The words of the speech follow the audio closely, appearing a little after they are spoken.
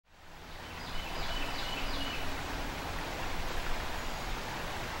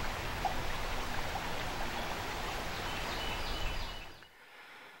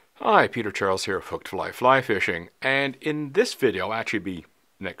Hi, Peter Charles here of Hooked Fly Fly Fishing, and in this video, actually be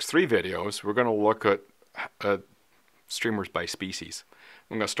next three videos, we're going to look at streamers by species.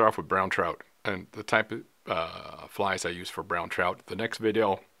 I'm going to start off with brown trout and the type of flies I use for brown trout. The next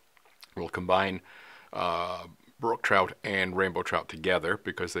video will combine brook trout and rainbow trout together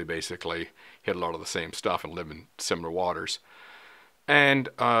because they basically hit a lot of the same stuff and live in similar waters. And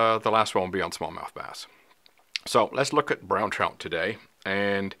the last one will be on smallmouth bass. So let's look at brown trout today.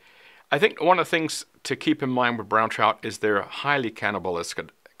 And I think one of the things to keep in mind with brown trout is they're highly cannibalistic.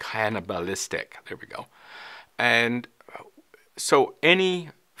 There we go. And so any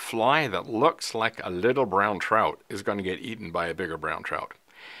fly that looks like a little brown trout is going to get eaten by a bigger brown trout.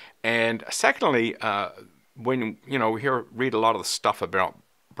 And secondly, when we read a lot of the stuff about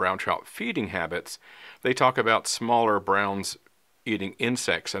brown trout feeding habits, they talk about smaller browns eating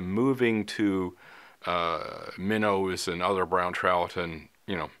insects and moving to minnows and other brown trout and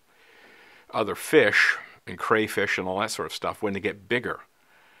other fish and crayfish and all that sort of stuff when they get bigger.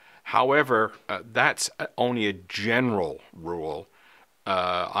 However, that's only a general rule.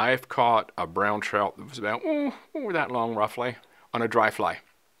 I've caught a brown trout that was about that long roughly on a dry fly.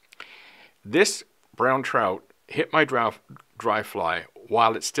 This brown trout hit my dry fly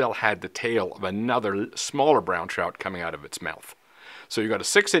while it still had the tail of another smaller brown trout coming out of its mouth. So you got a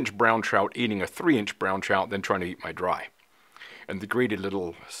 6-inch brown trout eating a 3-inch brown trout, then trying to eat my dry. And the greedy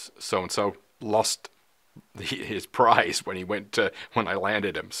little so-and-so lost his prize when I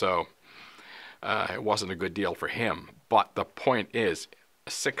landed him. So it wasn't a good deal for him. But the point is, a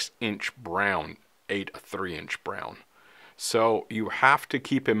 6-inch brown ate a 3-inch brown. So you have to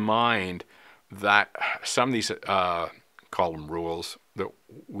keep in mind that some of these, call them rules, that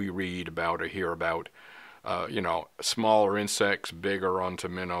we read about or hear about, smaller insects, bigger onto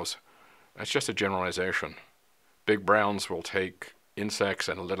minnows. That's just a generalization. Big browns will take insects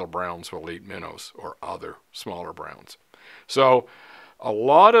and little browns will eat minnows or other smaller browns. So a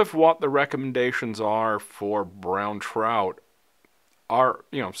lot of what the recommendations are for brown trout are,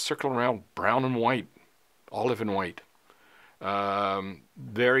 circling around brown and white, olive and white.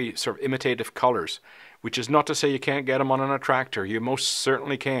 Very sort of imitative colors, which is not to say you can't get them on an attractor. You most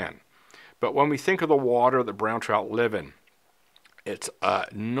certainly can. But when we think of the water that brown trout live in, it's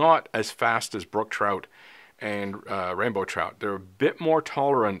not as fast as brook trout and rainbow trout. They're a bit more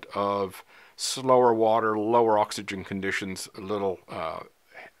tolerant of slower water, lower oxygen conditions, a little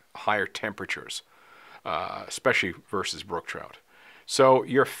higher temperatures, especially versus brook trout. So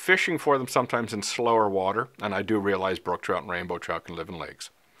you're fishing for them sometimes in slower water, and I do realize brook trout and rainbow trout can live in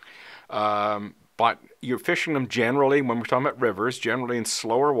lakes. But you're fishing them generally, when we're talking about rivers, generally in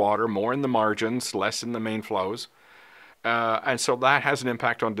slower water, more in the margins, less in the main flows. And so that has an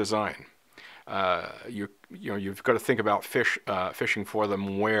impact on design. You've got to think about fishing for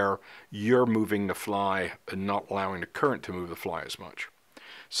them where you're moving the fly and not allowing the current to move the fly as much.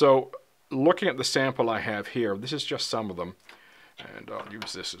 So looking at the sample I have here, this is just some of them. And I'll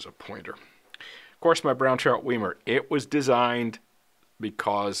use this as a pointer. Of course, my brown trout Weimer, it was designed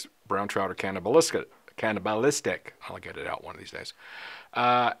because brown trout are cannibalistic. I'll get it out one of these days.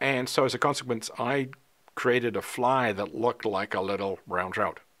 And so as a consequence, I created a fly that looked like a little brown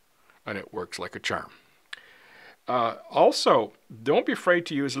trout. And it works like a charm. Also, don't be afraid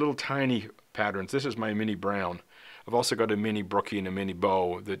to use little tiny patterns. This is my mini brown. I've also got a mini brookie and a mini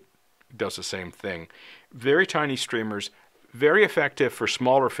bow that does the same thing. Very tiny streamers, very effective for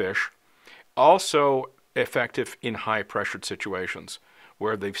smaller fish. Also effective in high pressured situations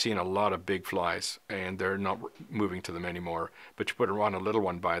where they've seen a lot of big flies and they're not moving to them anymore, but you put on a little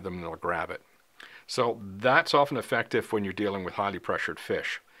one by them and they'll grab it. So that's often effective when you're dealing with highly pressured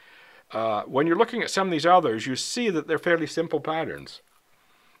fish. When you're looking at some of these others, you see that they're fairly simple patterns.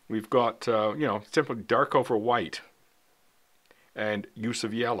 We've got, simply dark over white and use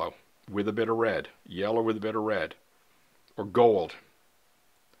of yellow with a bit of red, yellow with a bit of red, or gold,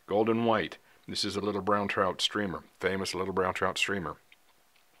 gold and white. This is a little brown trout streamer, famous little brown trout streamer.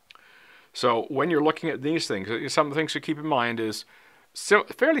 So when you're looking at these things, some of the things to keep in mind is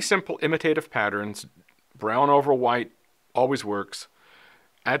fairly simple imitative patterns. Brown over white always works.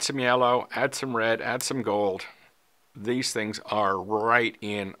 Add some yellow, add some red, add some gold. These things are right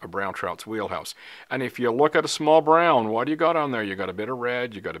in a brown trout's wheelhouse. And if you look at a small brown, what do you got on there? You got a bit of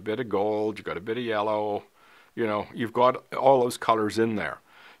red, you got a bit of gold, you got a bit of yellow. You've got all those colors in there.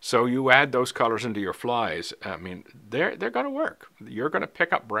 So you add those colors into your flies. I mean, they're going to work. You're going to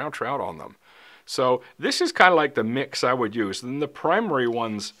pick up brown trout on them. So this is kind of like the mix I would use. And the primary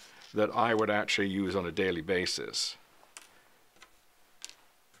ones that I would actually use on a daily basis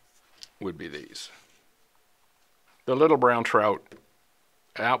would be these. The little brown trout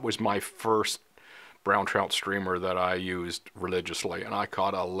That was my first brown trout streamer that I used religiously, and I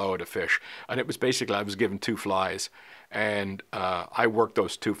caught a load of fish. And it was basically, I was given 2 flies, and I worked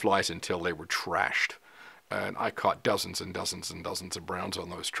those 2 flies until they were trashed. And I caught dozens and dozens and dozens of browns on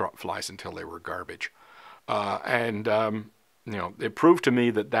those trout flies until they were garbage. You know, it proved to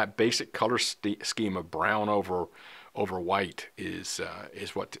me that that basic color scheme of brown over white is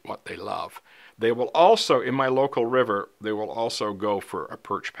what they love. They will also, in my local river, they will also go for a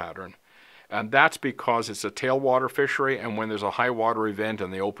perch pattern. And that's because it's a tailwater fishery, and when there's a high water event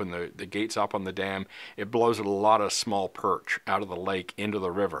and they open the gates up on the dam, it blows a lot of small perch out of the lake into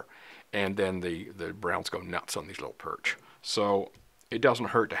the river. And then the browns go nuts on these little perch. So it doesn't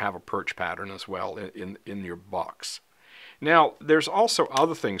hurt to have a perch pattern as well in your box. Now, there's also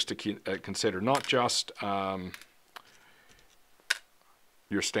other things to consider, not just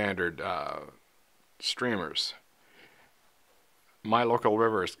your standard streamers. My local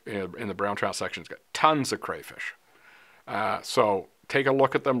river is, in the brown trout section, has got tons of crayfish. So take a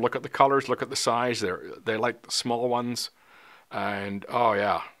look at them, look at the colors, look at the size. They like the small ones. And oh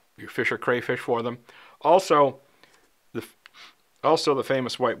yeah, you fish a crayfish for them. Also the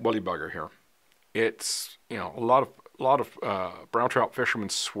famous white woolly bugger here. It's, you know, a lot of brown trout fishermen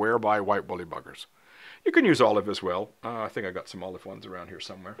swear by white woolly buggers. You can use olive as well. I think I got some olive ones around here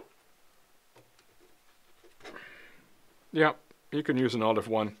somewhere. Yeah, you can use an olive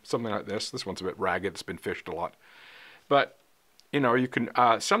one, something like this. This one's a bit ragged. It's been fished a lot. But, you know, you can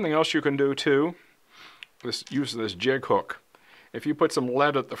something else you can do too. Use this jig hook. If you put some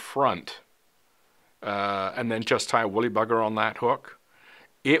lead at the front and then just tie a woolly bugger on that hook,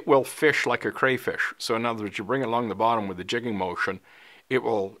 it will fish like a crayfish. So in other words, you bring it along the bottom with the jigging motion, it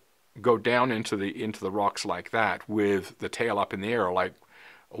will go down into the rocks like that with the tail up in the air, like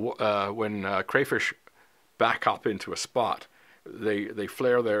when crayfish back up into a spot, they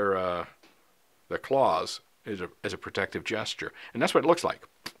flare their claws as a protective gesture, and that's what it looks like.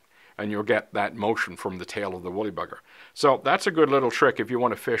 And you'll get that motion from the tail of the woolly bugger. So that's a good little trick if you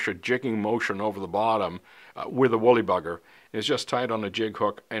want to fish a jigging motion over the bottom with a woolly bugger, is just tie it on a jig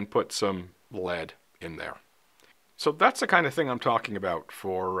hook and put some lead in there. So that's the kind of thing I'm talking about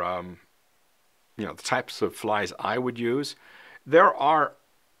for you know, the types of flies I would use. There are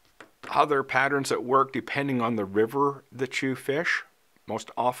other patterns that work depending on the river that you fish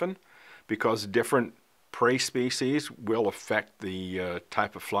most often, because different prey species will affect the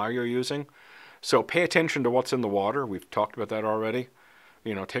type of fly you're using. So pay attention to what's in the water. We've talked about that already.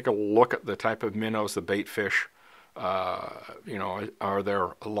 You know, take a look at the type of minnows, the bait fish. You know, are there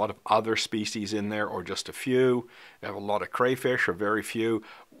a lot of other species in there or just a few? You have a lot of crayfish or very few.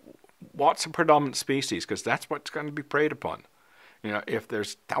 What's the predominant species? Because that's what's going to be preyed upon. You know, if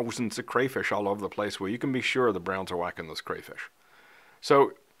there's thousands of crayfish all over the place, well, you can be sure the browns are whacking those crayfish.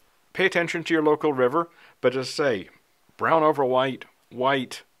 So pay attention to your local river, but as I say, brown over white,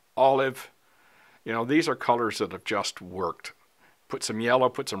 white, olive, you know, these are colors that have just worked. Put some yellow,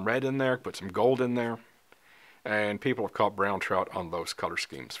 put some red in there, put some gold in there, and people have caught brown trout on those color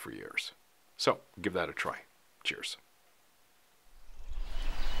schemes for years. So give that a try. Cheers.